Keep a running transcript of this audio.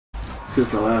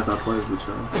Since the last I played with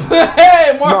y'all.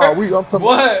 Hey, Mark! No, I'm talking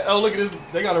what? Oh, look at this.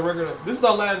 They got a record. This is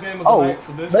our last game of the night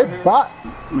for this. They bot.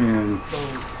 Man. So,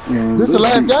 this is the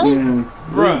last game?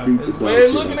 Bruh,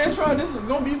 man, looking at trying, this is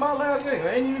going to be my last game.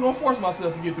 I ain't even going to force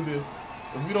myself to get through this.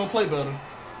 If we don't play better.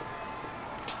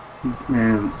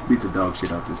 Man, beat the dog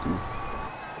shit out this game.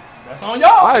 That's on y'all.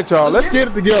 All right, y'all. Let's get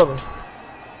it together.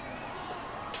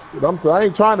 I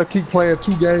ain't trying to keep playing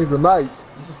 2 games a night.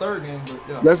 This is 3rd game, but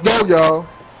yeah. Let's go, y'all.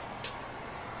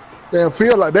 Damn,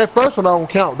 feel like that first one I don't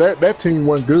count. That team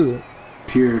wasn't good.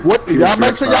 Y'all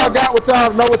make sure y'all got what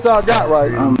y'all know what y'all got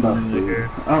right. I'm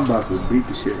about to beat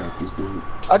the shit out this dude.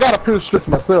 I got a pure stretch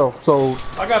myself, so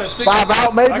I got a 6 5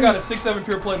 out maybe. I got a 6'7"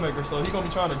 pure playmaker, so he gonna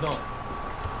be trying to dunk.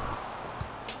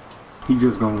 He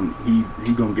just gonna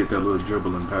he gonna get that little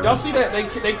dribbling pass. Y'all see that?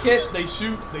 They catch, they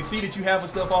shoot, they see that you have a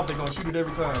step off, they gonna shoot it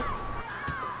every time.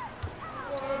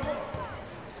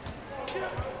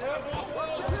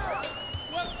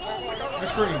 Good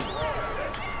screen.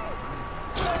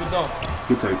 Good dunk.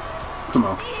 Good take. Come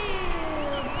on.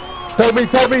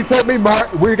 Take me,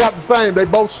 Mark. We got the same. They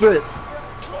both stripped.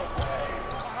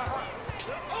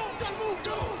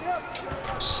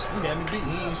 He got me beat.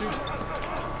 He ain't shooting.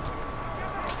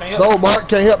 No, Mark.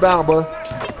 Can't help down, bro.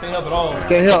 Can't help at all.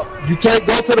 Can't help. You can't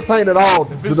go to the paint at all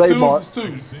if it's today, 2, Mark. It's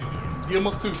 2. Give him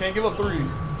up 2. Can't give up 3s.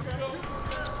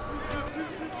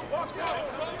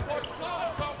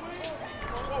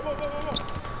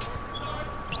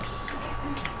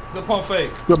 Good pump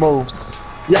fake. Good move.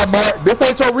 Yeah, Mark, this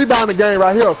ain't your rebounding game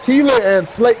right here. Keelan and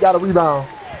Slate got a rebound.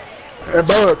 And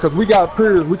Bud, because we got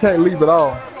periods, we can't leave it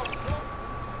all.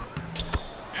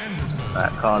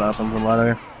 Not caught up in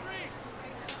somebody.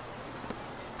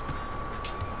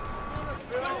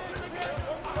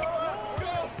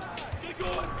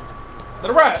 To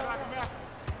the right.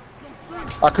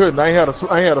 I couldn't. I ain't had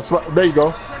a. There you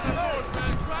go.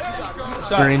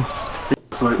 Screen.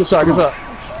 Good shot. Good shot.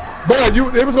 Bud,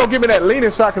 it was gonna give me that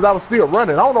leaning shot because I was still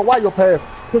running. I don't know why your pass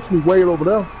pushed me way over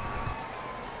there.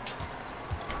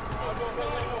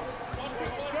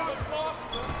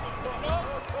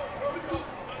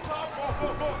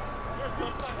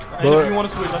 And if you want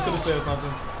to switch, I should have said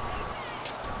something.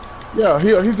 Yeah,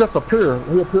 he's just a pure.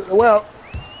 Well,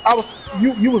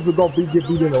 you was gonna get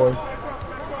beat anyway.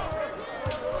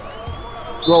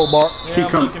 Go, Mark. Yeah,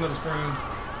 I'm looking at the screen.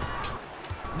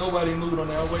 Nobody moved on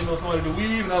that. I was waiting on somebody to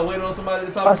weave, and I was waiting on somebody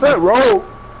to top. I said roll.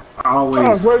 I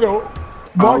always set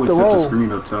the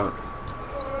screen up top.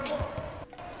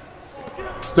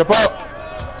 Step up.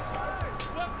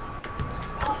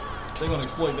 They're gonna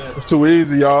exploit that. It's too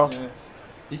easy, y'all. Yeah.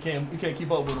 You can't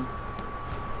keep up with them.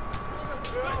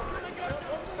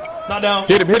 Not down.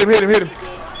 Hit him.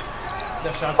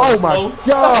 That shot's so slow. My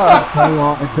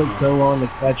God! It took so long to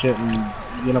catch it and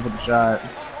get up with the shot.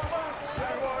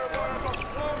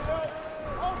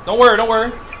 Don't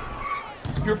worry.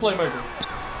 It's a pure playmaker.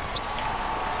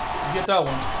 You get that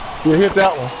one. You hit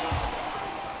that one.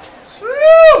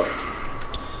 Woo!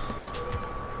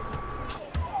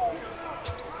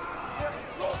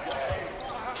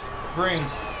 Green.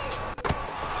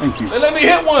 Thank you. They let me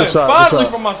hit one. Shot, finally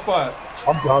from my spot.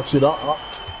 I'm dog shit up.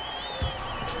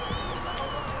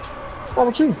 Why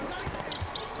don't you?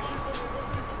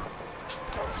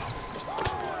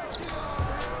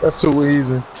 That's too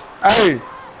easy. Hey,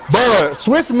 Bud,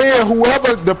 switch me and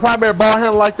whoever the primary ball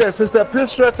handler like that. Since that pitch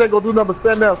stretch ain't gonna do nothing but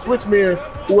stand there, switch me and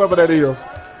whoever that is.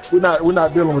 We're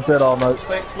not dealing with that all night.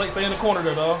 Stay in the corner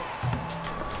there, dog.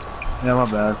 Yeah, my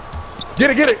bad.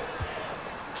 Get it.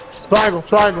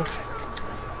 Triangle.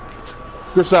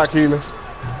 Good shot, Keelan.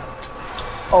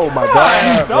 Oh my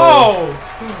God. No.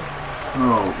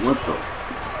 Oh, what the?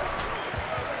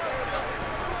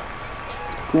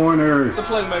 Corner. It's a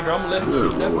playmaker. I'm gonna let him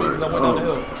shoot. That's me because I went down the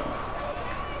hill.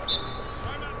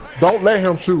 Don't let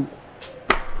him shoot.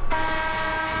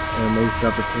 And they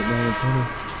got the foot down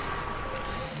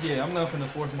 20. Yeah, I'm not finna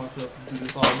force myself to do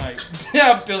this all night.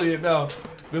 Yeah, I'm telling you, no.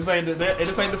 This ain't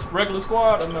the regular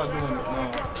squad. I'm not doing it.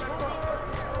 No.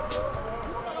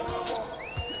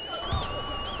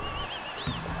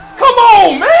 Come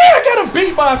on, man! I got a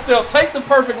beat by a step. Take the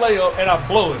perfect layup and I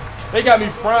blow it. They got me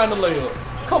frying the layup.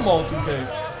 Come on, 2K.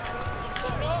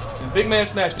 And big man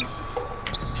snatches.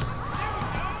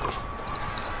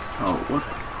 Oh, what?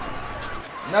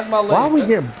 And that's my layup. Why are we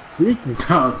getting beat this?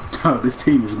 No, this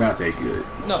team is not that good.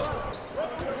 No.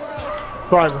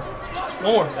 Triangle.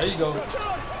 More. There you go.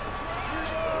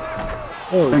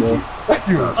 Thank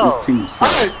you. This team sucks.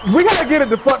 All right, we gotta get it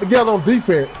the fuck together on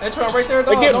defense. They try right there,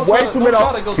 dog. They get way too many. Don't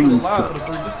try to go to the line sucks. for the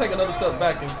 3. Just take another step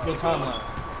back and go timeline.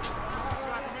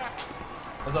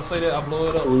 As I say that, I blow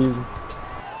it up.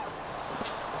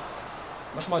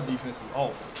 That's my defense is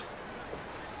off.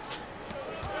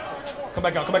 Come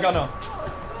back out now.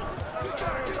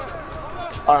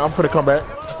 Alright, I'm finna come back.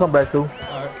 Come back through.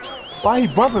 Alright. Why he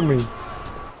bumping me?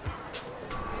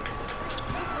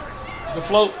 Good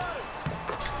float.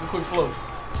 Good quick float.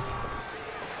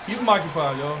 Keep him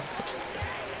occupied, y'all.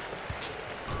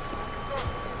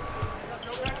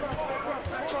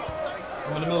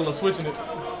 I'm in the middle of switching it.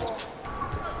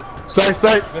 Stay.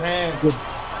 Good hands.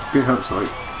 Good help, Slate.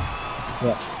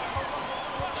 Yeah.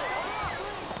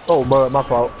 Oh, Bud, my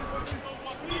fault.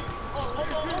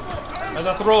 As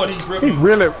I throw it, he ripped me.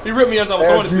 He ripped me as I was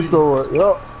throwing it to you. Throw it.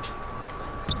 Yep.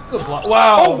 Good block.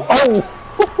 Wow. Oh.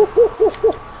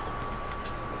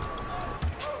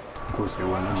 Of course they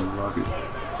went on the rocket.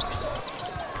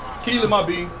 Keely my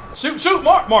B. Shoot,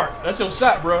 Mark. That's your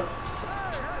shot, bro.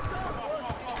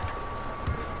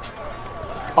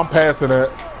 I'm passing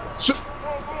that. Shoot.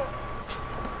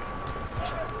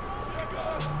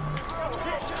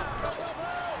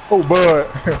 Oh, Bud.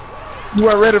 You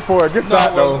weren't ready for it. Good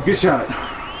shot, though. Good shot.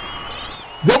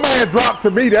 Your man dropped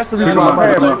to me. That's the reason Come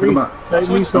why I'm on.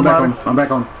 I'm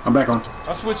back on.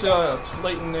 I switch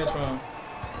Slayton and from.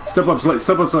 Step up, Slate.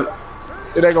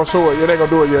 It ain't gonna show it. It ain't gonna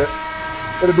do it yet.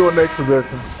 It'll do it next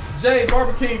possession. Jay,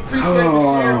 Barber King, appreciate the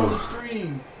share on the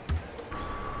stream.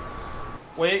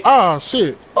 Wait. Oh,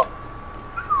 shit.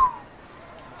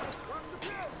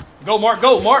 Go, Mark.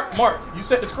 You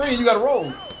set the screen, you gotta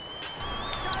roll.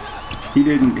 He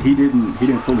didn't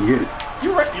fully hit it.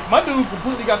 You right. My dude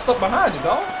completely got stuck behind it,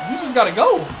 dog. You just gotta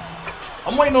go.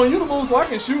 I'm waiting on you to move so I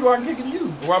can shoot or I can kick it to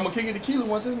you. Or I'm gonna kick it to Keely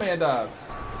once this man dies.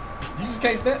 You just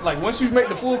can't stand. Like, once you make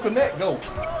the full connect, go.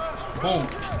 Boom.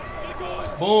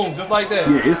 Boom, just like that.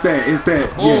 Yeah, it's that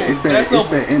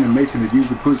animation that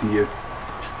usually puts me in.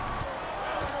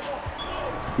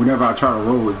 Whenever I try to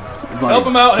roll it, it's like, help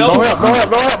him out, help him.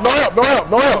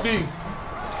 No help.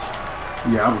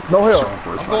 Yeah, I'm no help.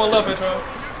 I'm going left,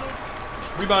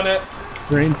 Antron. Rebound that.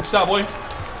 Green. Shot, boy.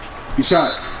 He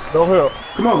shot. No help.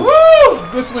 Come on.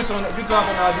 Woo! Good switch on that. Good job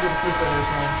on the idea to switch on this,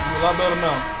 man. You're a lot better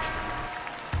now.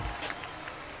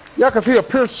 Yeah, cause he a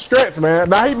pure stretch, man.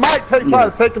 Now he might try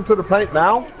to take him to the paint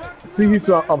now. See, he's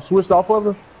switched off of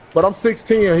him. But I'm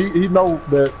 6'10". He know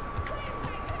that.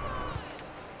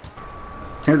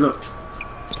 Hands up.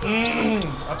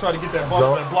 I try to get that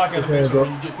block animation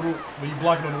when you get through, when you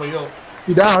block it on the way up.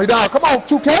 He down. Come on,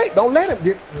 2K. Don't let him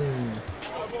get.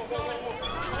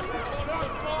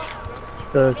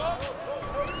 Good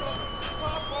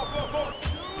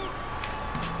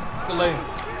lane.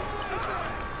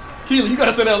 Keely, you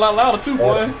gotta say that a lot louder too,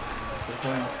 boy.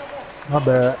 My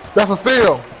bad. That's a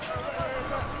steal.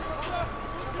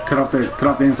 Cut off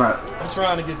the inside. I'm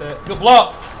trying to get that. Good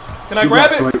block. Can I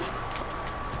grab it? Slate.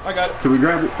 I got it. Can we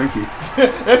grab it? Thank you.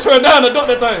 Let's turn down and dunk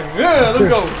that thing. Yeah, let's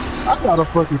go. I gotta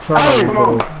fucking try. Hey, come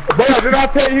on. Boy, did I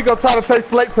tell you he gonna try to take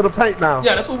Slate to the paint now?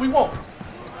 Yeah, that's what we want.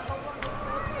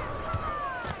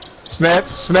 Snatch.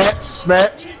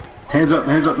 Hands up.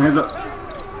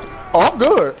 Oh, I'm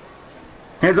good.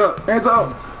 Hands up. You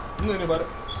know about it.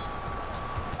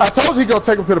 I told you he gonna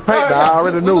take him to the paint now. I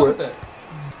already knew it.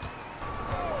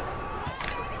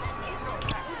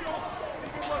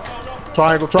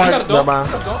 Triangle. Never mind.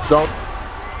 Don't.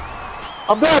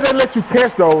 I'm glad they let you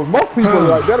catch those. Most people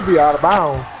like that'll be out of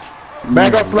bounds.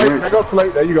 Back up,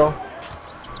 Slate. There you go.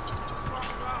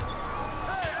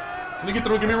 Let me get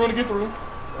through. Give me room to get through.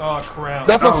 Oh crap.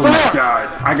 That's a Oh my God!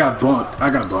 I got bumped.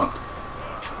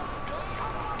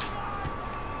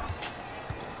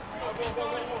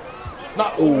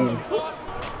 Not. Ooh.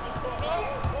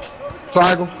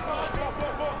 Triangle.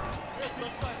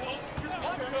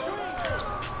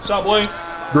 Shot, boy.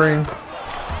 Green.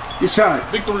 Good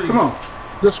shot. Big three. Come on.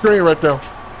 Good screen right there.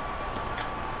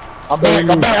 I'm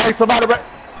back. Hey, somebody back.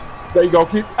 There you go.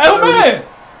 Keep. Hey, man.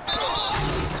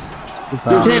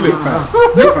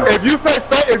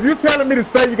 If you telling me to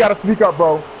stay, you gotta speak up,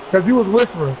 bro. Cause you was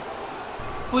whispering.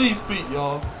 Please speak,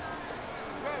 y'all.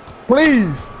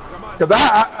 Please.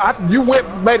 Cause you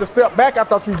made a step back. I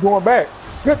thought you was going back.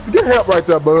 Good help right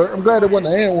there, bud. I'm glad it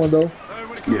wasn't a hand one though.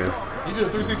 Yeah. He did a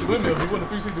 360 windmill. If he wasn't a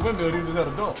 360 windmill, he just had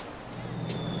a dunk.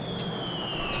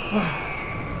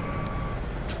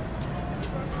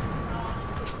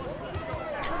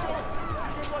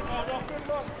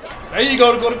 There you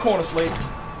go to corner, Slate.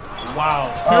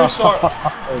 Wow. Pure sharp.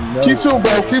 No. Keep shooting,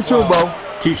 bro.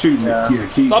 Keep shooting. Yeah.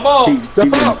 Keep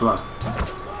getting the fly.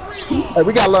 Hey,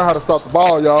 we gotta learn how to stop the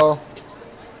ball, y'all.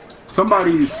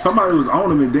 Somebody was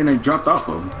on him and then they dropped off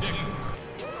of him.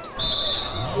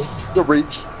 Good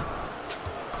reach.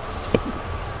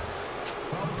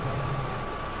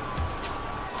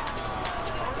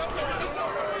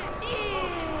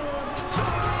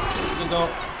 Don't.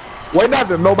 Wait, not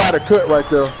that nobody cut right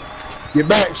there. Get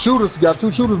back, shooters. You got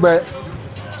 2 shooters back.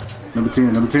 Number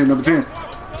 10, number 10, number 10.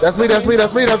 That's me, that's me,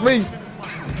 that's me, that's me.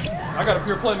 I got a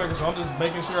pure playmaker, so I'm just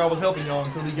making sure I was helping y'all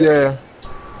until he got Yeah.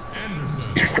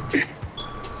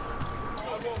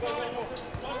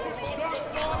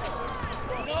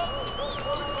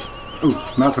 Ooh,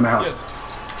 mouse in the house. Yes.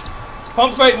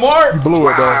 Pump fake, Mark. You blew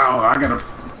it, though. Wow, I gotta.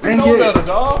 Dang No it. better,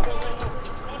 dog.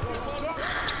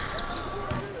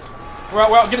 We're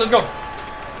out, get, let's go.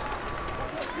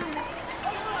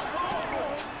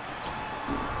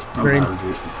 Green.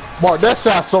 Mark, that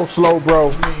shot's so slow, bro.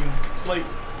 I mean, Slate.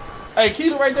 Hey,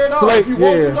 Keeler right there, dog. Slate, If you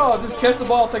want yeah. to, dog, just catch the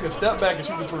ball, take a step back, and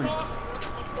shoot the 3.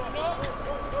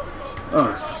 Oh,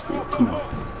 that's a steal. Come on.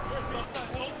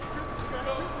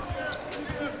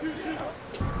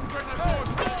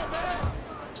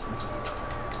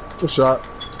 Good shot.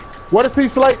 What is he,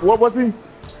 Slate? What was he?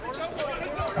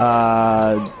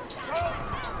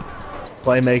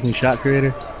 Playmaking shot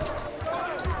creator.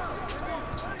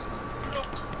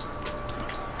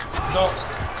 No.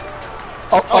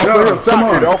 Oh, no, yeah, come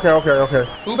on. Okay.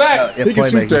 Who back? Yeah, He can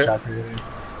shoot playmaking that. shot creator.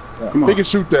 Come He on. can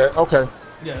shoot that. Okay.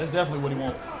 Yeah, that's definitely what he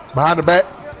wants. Behind the back.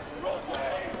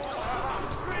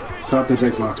 Top the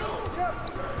baseline.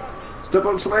 Step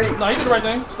up, Slade. No, he did the right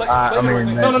thing. Slate I did the right mean,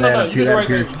 thing. that- No. that You did the right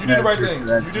thing. appears- You did the right that thing.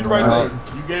 appears- You did the right that's-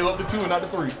 thing. You gave up the 2 and not the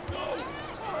 3.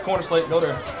 Corner Slate, go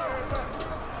there.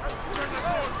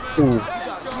 Ooh.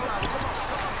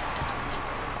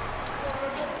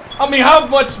 I mean, how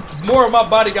much more of my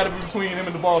body got to be between him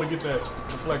and the ball to get that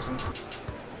deflection?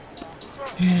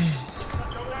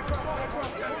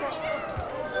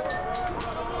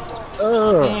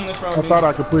 That's right. I thought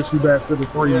I could push you back to the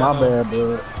 3. Yeah, My no. bad,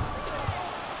 bud.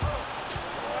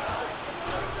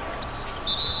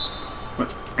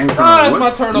 Antron, That's what-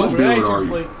 my turnover. What That ain't build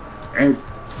too are you? Slate.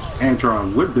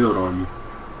 Antron, what build are you?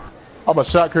 I'm a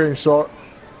shot creating short.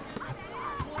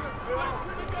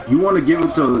 You want to give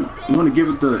it to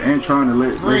Antron and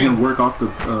let him work off the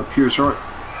pure short?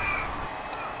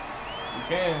 You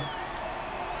can.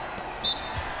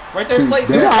 Right there, Since Slate.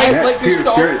 that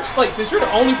Since you're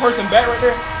the only person back right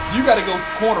there, you got to go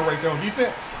corner right there on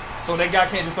defense. So that guy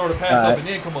can't just throw the pass up and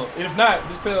then come up. And if not,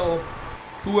 just tell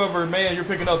whoever man you're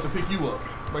picking up to pick you up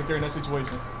right there in that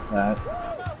situation. Alright.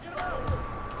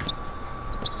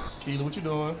 Keeler, what you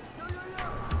doing?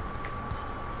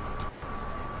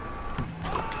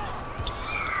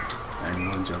 I ain't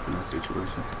want to jump in that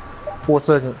situation. 4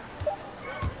 seconds.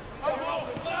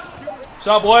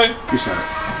 Shot, boy. Good shot.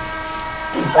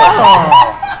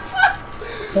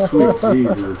 Sweet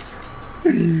Jesus.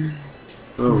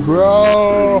 Oh,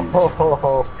 Bro.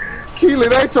 please. Keely,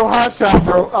 that ain't your hot shot,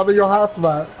 bro. I mean, your hot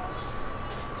spot.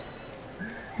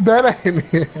 That ain't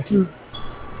it.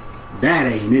 That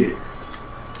ain't it.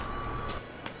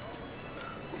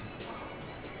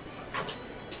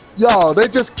 Y'all, they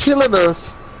just killing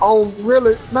us on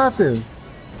really nothing.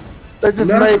 They just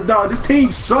No, made no, this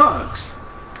team sucks.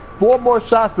 4 more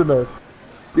shots than us.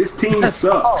 This team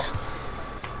sucks.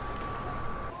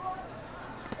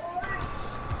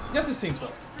 Yes, this team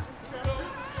sucks.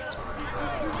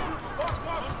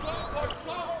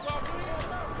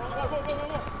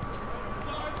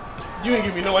 You ain't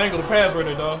give me no angle to pass right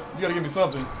there, dog. You gotta give me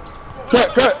something.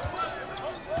 Cut.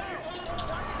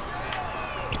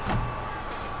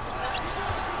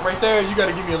 Right there, you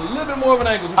gotta give me a little bit more of an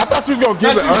angle. I thought you was gonna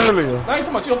give it earlier. I ain't talking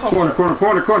about you. I'm talking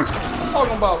Corner. I'm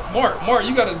talking about Mark. Mark,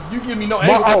 you give me no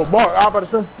Mark, angle. Mark, I was about to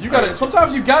say. You gotta.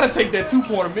 Sometimes you gotta take that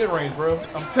 2-pointer mid range, bro.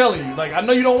 I'm telling you. Like I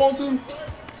know you don't want to,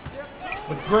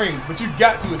 but Green, but you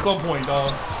got to at some point,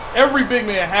 dog. Every big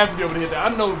man has to be able to hit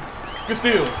that. I know. Good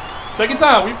steal. Take your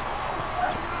time.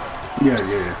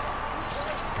 Yeah.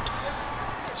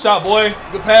 Shot, boy.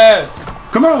 Good pass.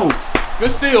 Come on. Good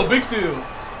steal. Big steal.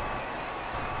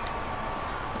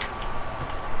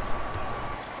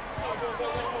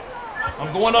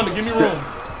 I'm going under. Give me room.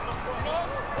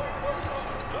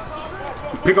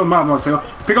 Pick up mine, Marcel.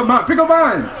 Pick up mine.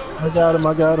 I got him.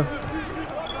 I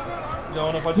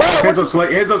don't know if I tried.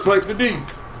 Hands up, Slate. Good D.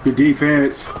 Good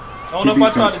defense. I don't know if I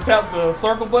tried to tap the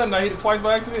circle button. I hit it twice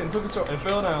by accident and took it and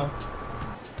fell down.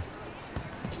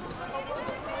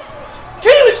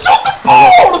 Keely, shoot the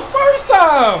ball the first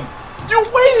time. You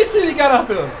waited till he got out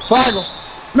there. Final.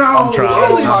 No. I'm trying.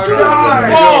 Keely, Oh, shoot God.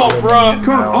 the ball, bro.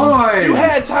 Come on. You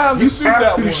had time to shoot You that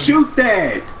have to one. shoot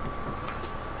that.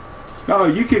 No,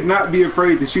 you could not be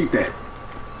afraid to shoot that.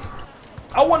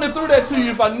 I wouldn't have threw that to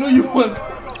you if I knew you wouldn't.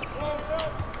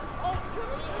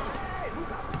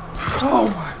 Oh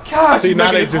my gosh, See, you now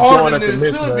making they this just harder going than at it the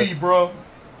should mismatch. be, bro.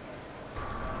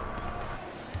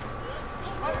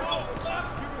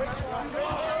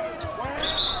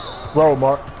 Roll,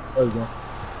 Mark. There you go.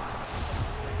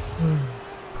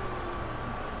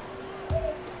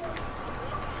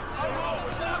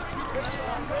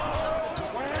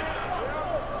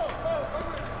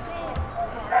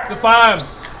 Good find.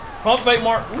 Pump fake,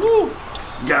 Mark. Woo.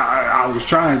 Yeah, I was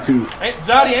trying to.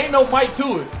 Johnny, ain't no might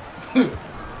to it.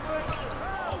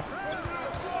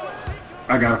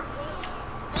 I got it.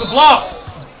 Good block.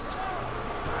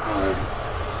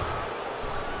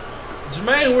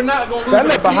 Jermaine, we're not going to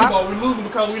lose the team ball. We're losing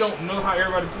because we don't know how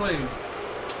everybody plays.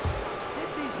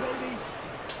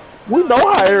 We know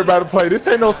how everybody plays. This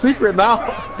ain't no secret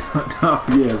now. Oh,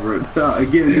 yeah, bro. No,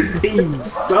 again, this team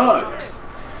sucks.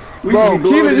 Bro,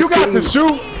 Keelan, you got to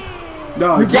shoot.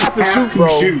 No, you got to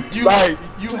shoot, bro.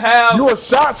 You a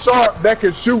shot sharp that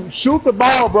can shoot. Shoot the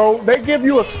ball, bro. They give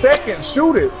you a second.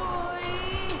 Shoot it.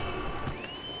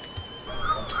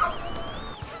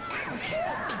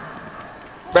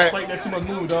 Like, that's too much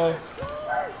move, dog.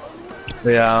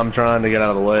 Yeah, I'm trying to get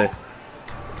out of the way.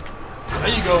 There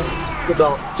you go.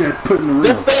 Just putting the rim.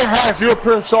 This thing has you a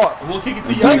pure sharp. We'll kick it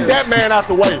to you. Take that man out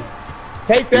the way.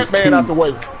 Take that man out the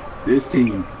way. This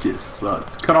team just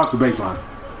sucks. Cut off the baseline.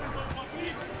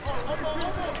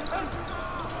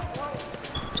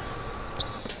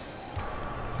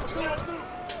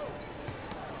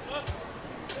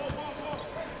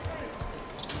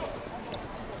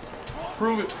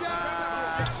 Prove it.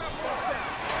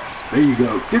 There you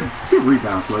go. Good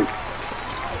rebound, Slate.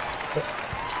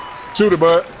 Shoot it,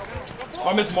 bud.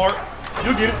 I miss Mark.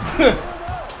 You'll get it.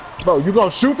 Bro, you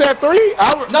gonna shoot that three?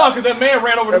 No, because that man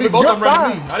ran over to me. Both of them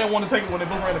ran to me. I didn't want to take it when they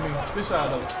both ran to me. This shot,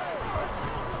 though.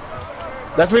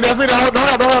 That's me. No.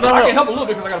 I can help a little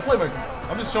bit because I got a playmaker.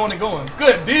 I'm just showing it going.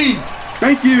 Good D.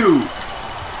 Thank you.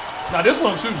 Now this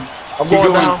one I'm shooting. I'm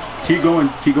going down. Keep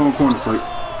going corner, Slate.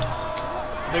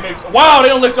 Wow, they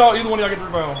don't let y'all, either one of y'all get the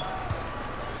rebound.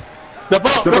 Step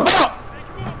up.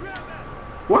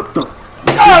 What the?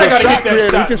 God, I gotta hit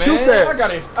that shot, man. Shoot that.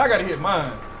 I gotta hit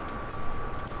mine.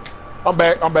 I'm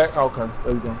back. Okay,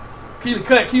 there you go.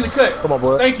 Keely cut. Come on,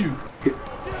 boy. Thank you.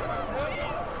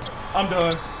 I'm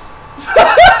done.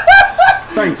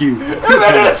 Thank you. This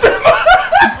man did a spin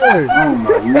move. Oh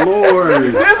my lord.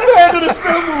 This man did a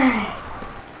spin move.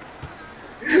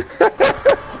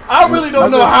 I really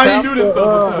don't know how you do this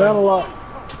stuff.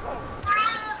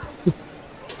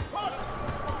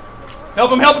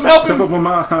 Help him. Step up on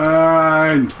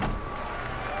mine.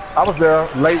 I was there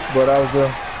late, but I was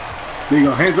there. There you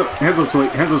go. Hands up,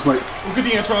 Slate. We'll get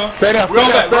the intro. Stay down. We're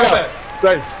all back.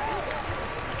 Stay.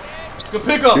 Good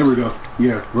pickups. There we go.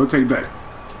 Yeah, rotate back.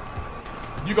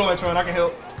 You go, Antron. I can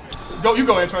help. You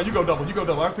go, Antron. You go double.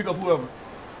 I can pick up whoever.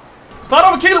 Start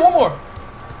over Keelan. One more.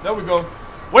 There we go.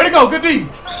 Way to go. Good D.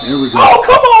 There we go. Oh,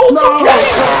 come on.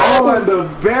 No, the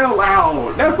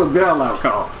bailout. That's a bailout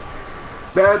call.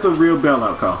 That's a real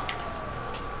bailout call.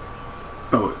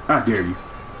 Throw it. I dare you.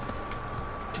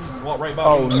 He just walked right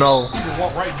by me. He just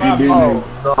walked right by me. Oh,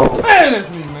 no. Man, that's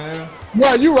me, man.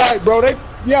 Yeah, you right, bro. They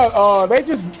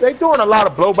doing a lot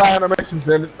of blow-by animations,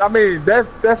 and I mean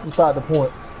that's beside the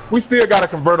point. We still got to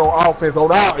convert on offense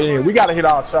on our end. We got to hit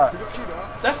our shot.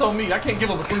 That's on me. I can't give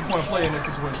up a 3-point play in this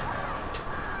situation.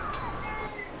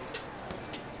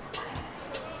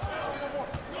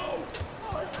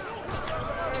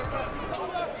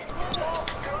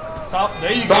 Top.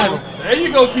 There you go. There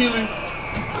you go, Keely.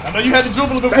 I know you had to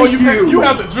dribble it before you pass. You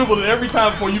have to dribble it every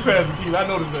time before you pass it, Keely. I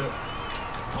noticed that.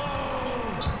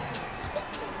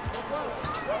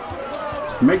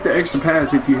 Make the extra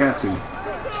pass if you have to.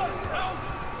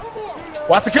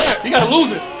 Watch the cut. You gotta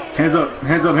lose it. Hands up.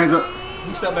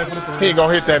 You step back for the 3. He ain't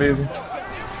gonna hit that, is he?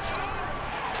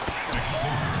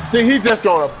 See, he's just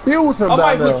gonna abuse him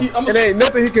down there. And there ain't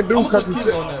nothing he can do because he's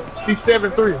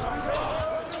 7'3".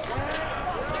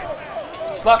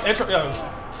 Slide,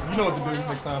 yeah, you know what to do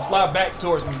next time. Slide back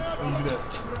towards me when you do that.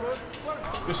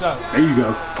 Good shot. There you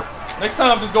go. Next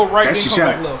time, just go right, then come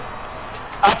back left.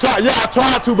 I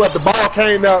tried to, but the ball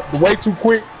came out way too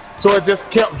quick, so it just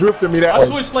kept drifting me that way. I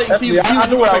switched Slate and Keely. I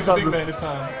knew what I was going to do. Big man this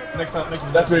time. Next time.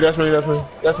 That's me.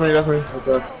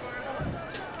 Okay.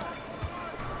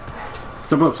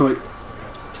 Step up, Slate.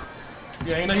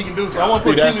 Yeah, ain't nothing he can do, so I want to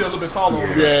put Keely a little bit taller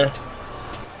over there.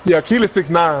 Yeah, Keely's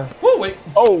 6'9". Woo, wait.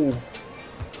 Oh.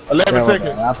 11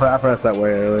 seconds. I pressed that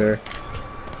way earlier.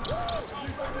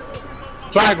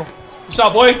 Triangle. Good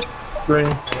shot, boy.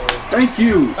 Green. Thank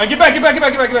you. Get back.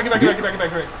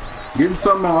 Getting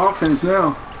something on offense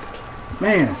now.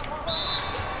 Man.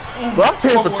 Bro, I'm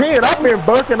 10 for 10. I've been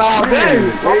bucking all day.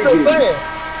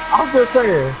 I'm just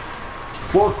saying.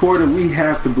 Fourth quarter, we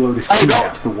have to blow this team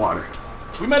out the water.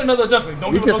 We made another adjustment.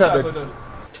 Don't give him no shots like that.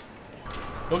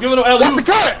 Don't give him no alley-oop. That's the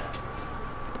cut.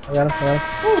 got him.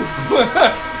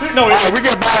 No, Alright, we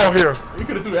get ball here. he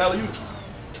could have threw the alley-oop.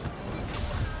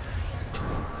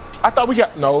 I thought we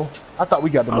got no. I thought we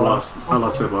got the I ball. lost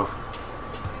tip off.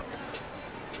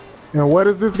 And what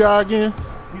is this guy again?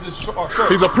 He's a short.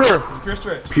 He's a pure. He's a pure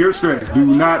stretch. Pure stretch. Do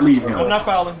not leave him. I'm not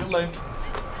fouling. Good lane.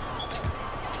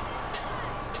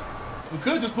 We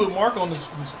could just put Mark on the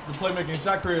playmaking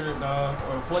shot creator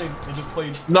or play and just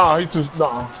play. No, he just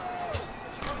no.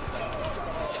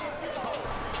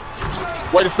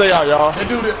 Way to stay out, y'all. That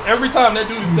dude, every time that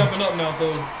dude is stepping up now,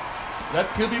 so that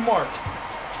could be Mark.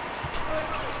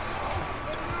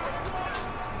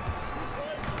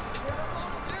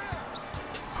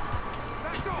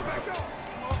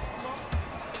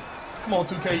 Come on,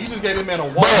 2K. You just gave this man a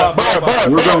walk.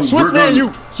 Switch me and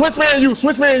you. Switch me and you.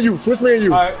 Switch me and you. Switch me and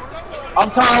you. All right. I'm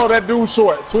tired of that dude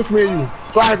short. Switch me and you.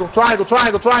 Triangle, triangle,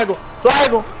 triangle, triangle,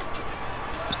 triangle.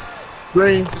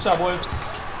 Green. Good shot, boy.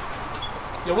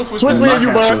 Yeah, we'll switch me and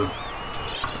you, bud.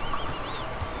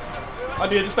 I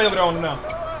did. Just stay over there on him now.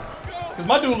 Because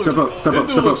my dude looks, step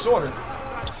up. Shorter.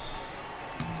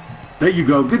 There you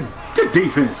go. Good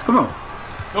defense. Come on.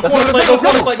 Go corner slate, go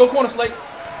corner slate, go corner slate.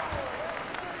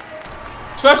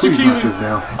 Trust you, Keely.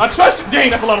 I trust you.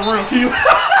 Dang, that's a lot of room, Keely.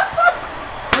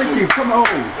 Thank you. Come on.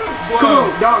 Come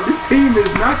on, dog. This team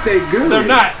is not that good. They're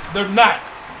not. They're not.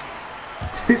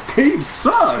 This team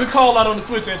sucks. Good call out on the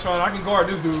switch, Antron. I can guard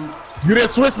this dude. You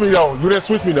didn't switch me though. You didn't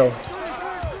switch me though.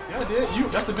 Yeah, I did.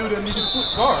 That's the dude that needed to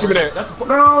switch guard. Give me that. That's the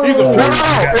no. He's a It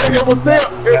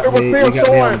was still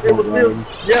showing. It was still.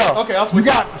 Yeah. Okay, I'll switch.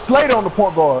 You got Slade on the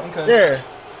point guard. Okay. Yeah.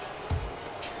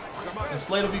 And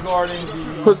Slade will be guarding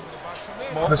the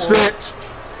small the forward. stretch.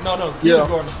 No. Keely's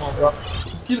guarding the small forward.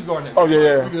 Keely's guarding it. Oh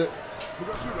yeah. We good.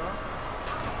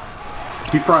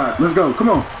 He fried. Let's go. Come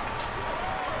on.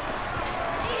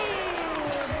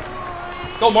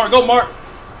 Go, Mark. Go, Mark.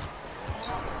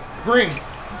 Green.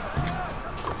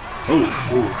 Yeah.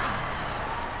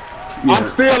 I'm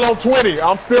still on 20.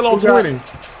 I'm still on 20.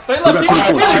 Stay left.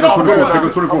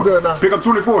 Pick up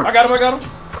 24. I got him.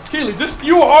 Keely,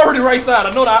 you were already right side.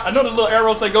 I know the little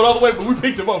arrow say go the other way, but we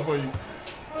picked him up for you.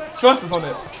 Trust us on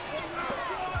that.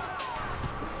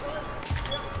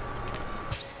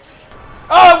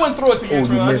 Oh, I wouldn't throw it to you,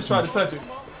 Antron. I just tried to touch it.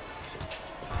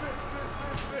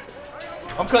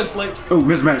 I'm cutting Slate. Oh,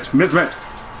 mismatch.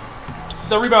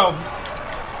 The rebound.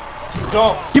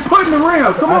 Don't. You put in the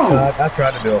rim. Come on. I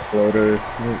tried to do a floater.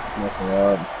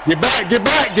 Get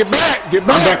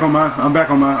back. I'm back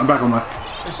on mine.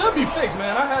 It should be fixed,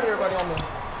 man. I had everybody on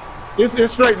the.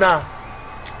 It's straight now.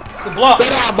 The block.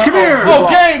 Come here. Oh,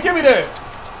 Kane, give me that.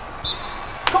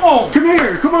 Come on.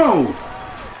 Come on.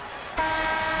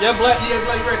 Yeah, Black, you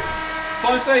ready.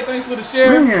 Fun say, thanks for the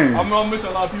share. Man. I'm missing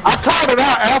a lot of people. I called it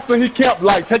out after he kept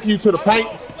like taking you to the paint.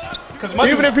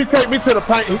 Even if he take me to the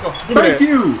paint, Thank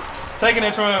you. Taking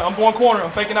it, trying. I'm going corner.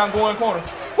 I'm faking out and going corner.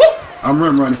 Woo! I'm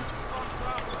rim running.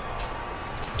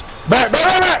 Back.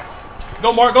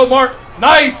 Go, Mark.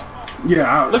 Nice.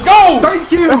 Yeah. Let's go.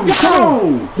 Thank you. Let's go.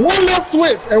 One little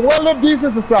switch and one little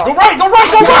defensive stop. Go right.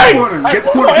 Get the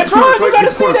Come corner. on, Antron, you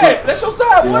gotta see that. That's your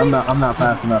side, boy. I'm not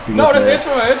fast enough to No, that's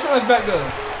Antron. Antron's back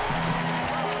there.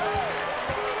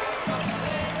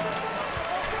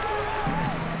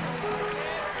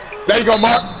 There you go,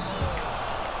 Mark.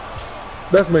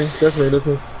 That's me.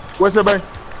 What's your bang?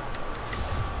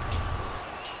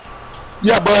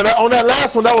 Yeah, but on that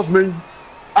last one, that was me.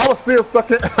 I was still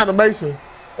stuck in animation,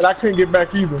 and I couldn't get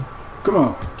back either. Come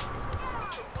on.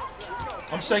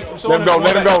 I'm shaking. Let him go.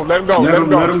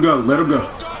 Let him go.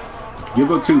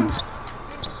 Give up twos.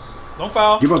 Don't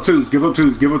foul. Give up twos.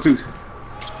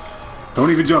 Don't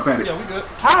even jump at it. Yeah, we good.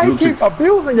 How he keeps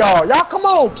abusing y'all? Y'all, come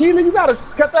on, Keely, you gotta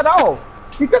cut that off.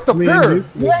 He got the pure.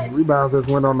 Yeah. Rebound just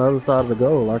went on the other side of the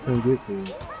goal. I couldn't get to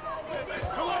it.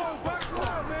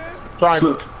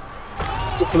 Slip.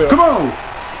 Come on.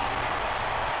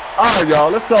 All right, y'all,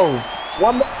 let's go.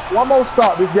 One more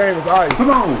stop. This game is ice.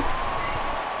 Come on.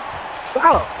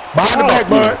 Stop. Behind the back,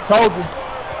 bud. Told you.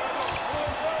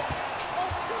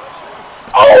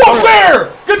 Oh, I'm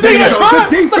there. Good defense, right?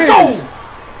 Good defense. Let's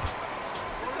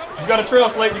go. You got a trail,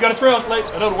 Slate.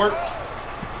 That'll work.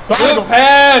 Good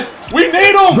pass. We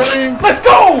need him. Green. Let's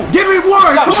go. Give me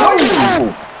one. Come on.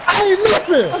 I ain't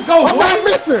missing. Let's go, I'm boy. not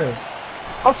missing.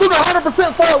 I'm shooting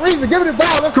 100% for a reason. Give me the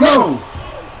ball. Let's Come go. on.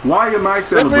 Why am I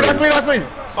celebrating? That's me.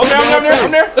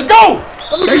 I'm there. Let's go.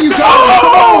 There you go.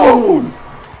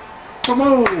 Come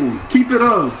on. Keep it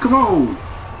up. Come on.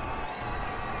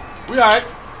 We all right.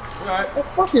 Let's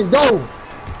fucking go.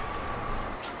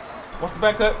 What's the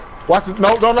back cut? Watch this.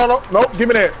 No. Give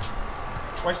me that.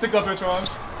 Why stick up here, Tron?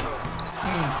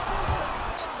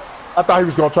 I thought he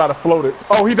was gonna try to float it.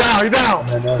 Oh, he down. He down.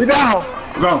 He down.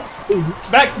 Go.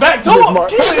 Back to him.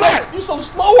 Keely, you so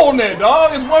slow on that,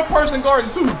 dog. It's one person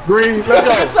guarding two. Green, let's Check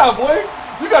go. this out, boy.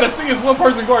 You gotta see it's one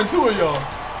person guarding two of y'all.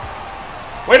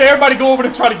 Wait till everybody go over there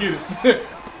and try to get it.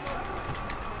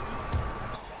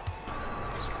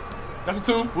 That's a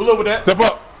 2. We'll live with that. Step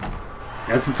up.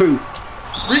 That's a 2.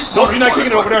 Reach. Nope, you're not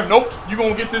kicking it over there. Nope. You're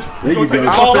gonna get this. You're gonna take go.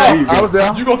 this ball There you out. go. I was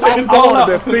there. You're gonna take this I ball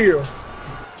wanted out. that field.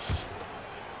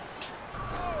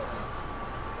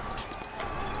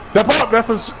 Step up.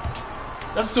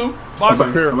 That's a 2. Box.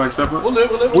 Somebody step up. We'll live.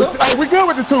 Hey, we good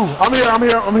with the 2. I'm here. I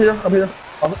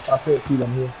said, Keith,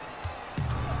 I'm here.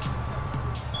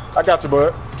 I got you,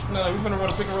 bud. No, we finna run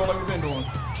a pick and roll like we've been doing.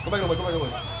 Go back.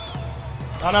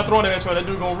 I'm not throwing it at you. That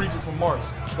dude gonna reach it from Marks.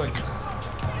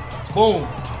 Boom.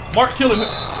 Mark killing him.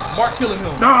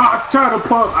 No, I tried to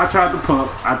pump. I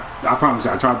promise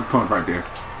you, I tried to pump right there.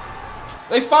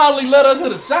 They finally let us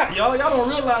hit a shot, y'all. Y'all don't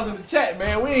realize in the chat,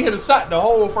 man, we ain't hit a shot the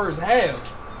whole first half.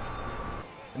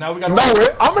 Now we got.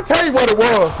 I'm gonna tell you what it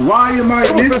was. Why am I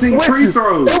missing free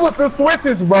throws? It was the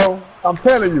switches, bro. I'm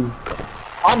telling you.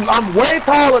 I'm way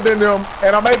taller than them,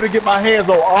 and I'm able to get my hands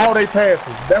on all their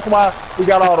passes. That's why we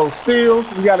got all those steals.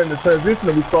 We got in the transition,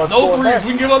 and we started. No threes.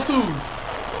 We can give up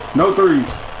 2s. No threes.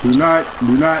 Do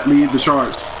not leave the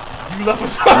Sharks. You left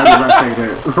us. Right as I say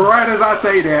that. Right as I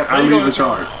say that, I leave the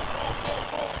Sharks.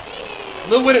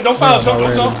 Live with it. Don't foul, Chuck.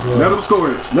 Don't jump. Let them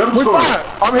score it. Let them score it.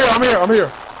 I'm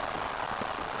here.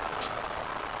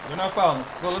 They're not fouling.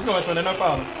 Go, let's go, Antoine. They're not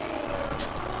fouling.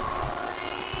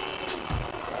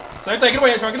 Same thing. Get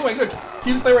away, Antoine. Get away.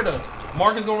 Keep stay right there.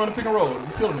 Mark is gonna run a pick and roll. You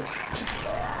killing me.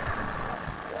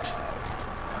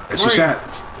 It's your shot.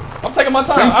 I'm taking my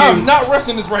time. I'm not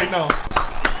rushing this right now.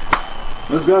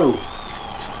 Let's go.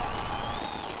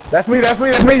 That's me. I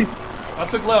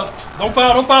took left. Don't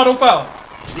foul.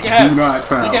 You can have it. Do not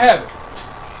foul. You can have it.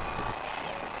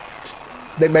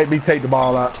 They made me take the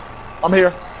ball out. I'm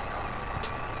here.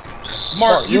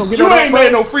 Mark, you ain't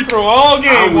made no free throw all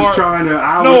game, Mark. You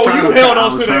held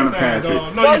on to that thing,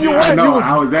 dog. No, you didn't. No,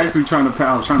 I was actually trying to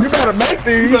pass. You better make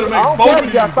these. You better make both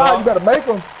of these, dog. You better make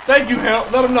them. Thank you,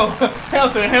 Hamp. Let him know. Hamp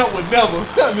said Hamp would never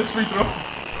miss free throws.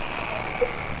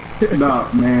 No,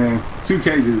 man.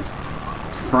 2K just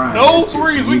frying. No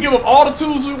threes. We give up all the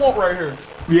 2s we want right here.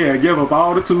 Yeah, give up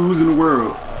all the 2s in the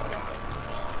world.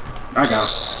 I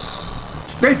got it.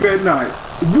 They better not.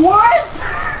 What?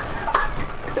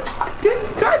 I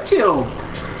didn't touch him.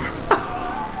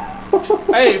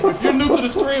 Hey, if you're new to the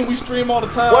stream, we stream all the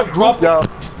time. Drop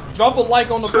a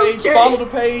like on the page, follow the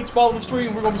page, follow the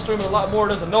stream. We're going to be streaming a lot more.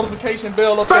 There's a notification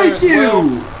bell up there as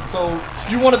well. So if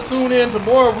you want to tune in to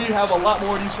more, we have a lot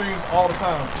more of these streams all the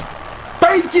time.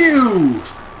 Thank you.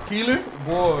 Keeler,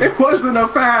 boy. It wasn't a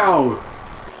foul.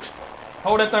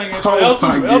 Hold that thing,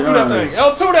 L2 that thing.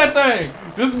 L2 that thing.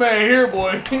 This man here,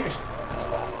 boy. Can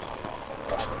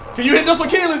you hit this one,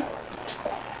 Keelan?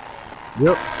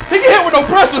 Yep. He can hit with no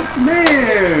pressure.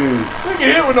 Man. He can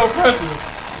hit with no pressure.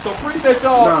 So appreciate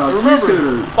y'all.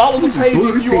 Remember, follow the page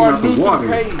if you are new to the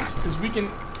page, because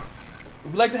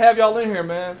we'd like to have y'all in here,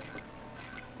 man.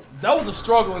 That was a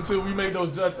struggle until we made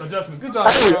those adjustments. Good job.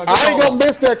 Hey, I ain't gonna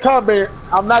miss that comment.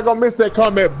 I'm not gonna miss that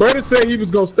comment. Bernie said he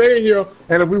was gonna stay in here,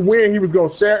 and if we win, he was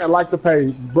gonna share and like the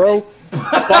page, bro.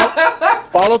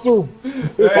 Follow through.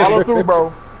 Follow through,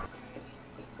 bro.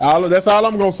 That's all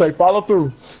I'm gonna say. Follow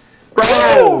through.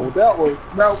 Bro, that was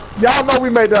y'all know we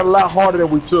made that a lot harder than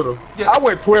we should have. Yes. I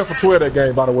went 12 for 12 that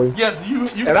game, by the way. Yes, you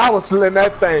and I was letting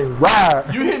that thing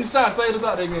ride. You hitting shots, saved us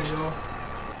out that game, y'all.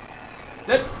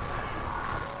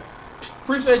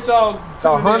 Appreciate y'all.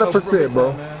 100%,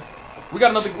 bro. Man. We're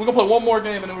gonna play one more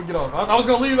game and then we get off. I was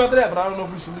gonna leave after that, but I don't know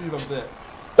if we should leave after that.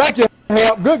 Thank you,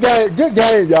 Help. Good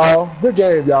game, y'all. Good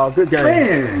game.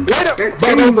 Man, but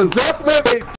those adjustments.